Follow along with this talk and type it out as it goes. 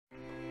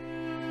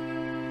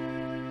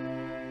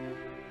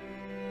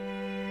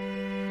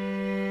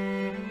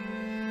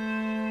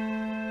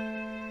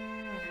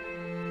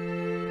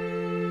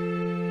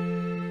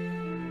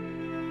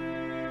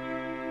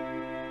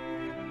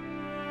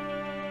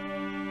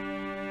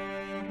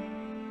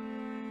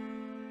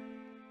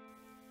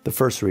The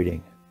first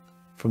reading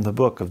from the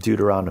book of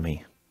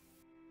Deuteronomy.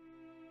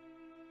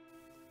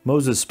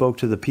 Moses spoke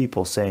to the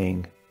people,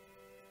 saying,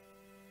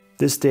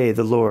 "This day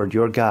the Lord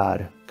your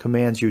God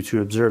commands you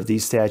to observe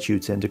these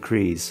statutes and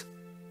decrees.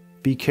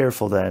 Be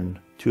careful then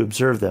to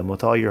observe them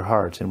with all your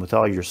heart and with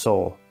all your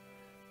soul.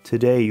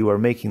 Today you are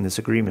making this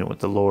agreement with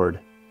the Lord.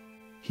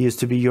 He is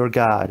to be your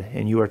God,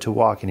 and you are to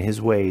walk in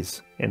his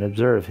ways and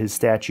observe his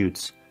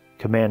statutes,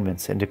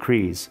 commandments, and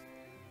decrees,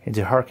 and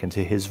to hearken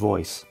to his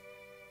voice.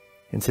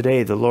 And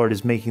today the Lord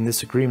is making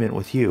this agreement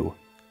with you.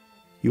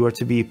 You are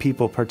to be a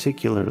people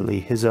particularly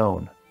his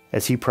own,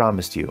 as he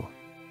promised you.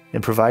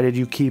 And provided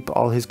you keep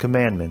all his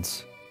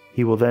commandments,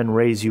 he will then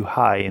raise you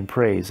high in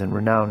praise and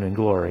renown and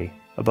glory,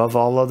 above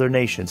all other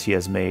nations he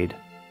has made.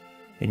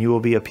 And you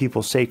will be a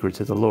people sacred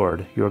to the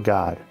Lord your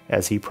God,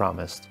 as he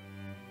promised."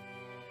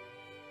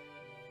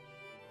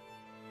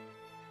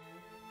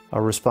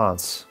 Our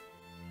response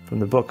from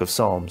the book of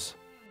Psalms.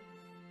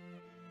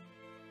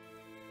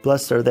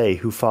 Blessed are they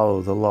who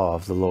follow the law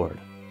of the Lord.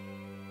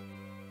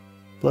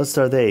 Blessed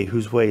are they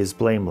whose way is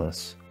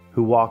blameless,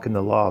 who walk in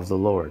the law of the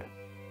Lord.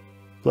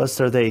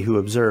 Blessed are they who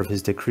observe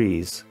his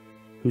decrees,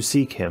 who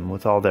seek him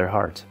with all their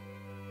heart.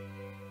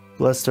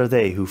 Blessed are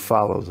they who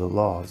follow the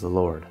law of the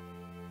Lord.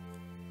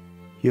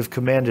 You have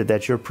commanded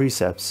that your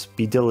precepts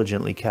be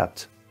diligently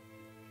kept.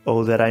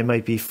 Oh, that I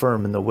might be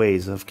firm in the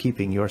ways of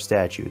keeping your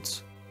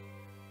statutes.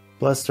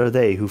 Blessed are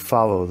they who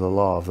follow the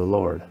law of the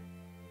Lord.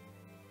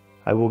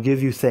 I will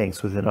give you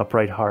thanks with an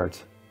upright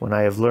heart when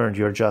I have learned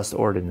your just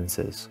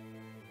ordinances.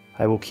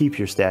 I will keep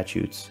your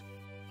statutes.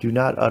 Do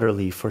not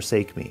utterly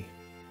forsake me.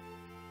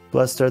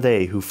 Blessed are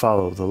they who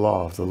follow the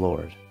law of the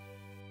Lord.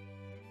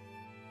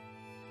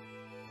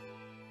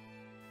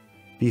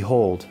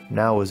 Behold,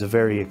 now is a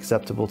very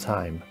acceptable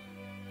time.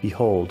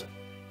 Behold,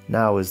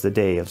 now is the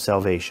day of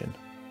salvation.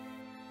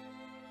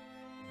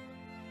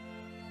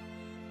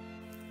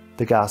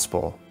 The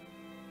Gospel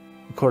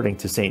according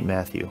to St.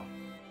 Matthew.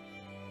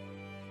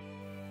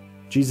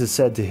 Jesus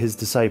said to his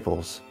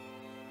disciples,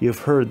 "You have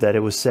heard that it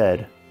was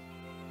said,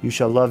 'You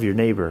shall love your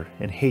neighbor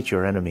and hate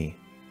your enemy.'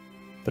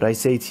 But I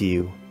say to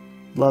you,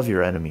 love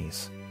your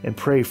enemies, and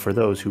pray for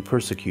those who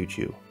persecute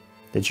you,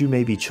 that you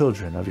may be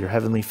children of your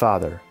heavenly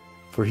Father.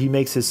 For he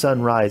makes his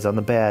sun rise on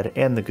the bad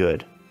and the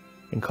good,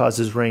 and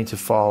causes rain to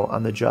fall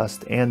on the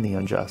just and the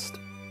unjust.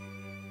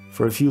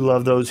 For if you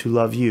love those who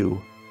love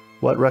you,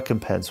 what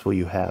recompense will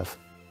you have?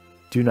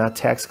 Do not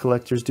tax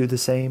collectors do the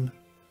same?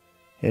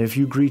 And if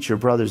you greet your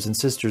brothers and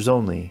sisters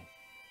only,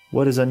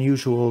 what is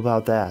unusual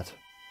about that?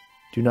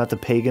 Do not the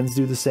pagans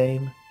do the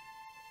same?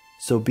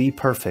 So be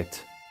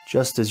perfect,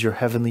 just as your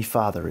heavenly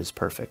Father is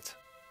perfect."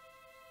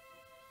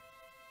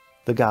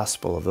 The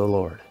Gospel of the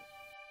Lord.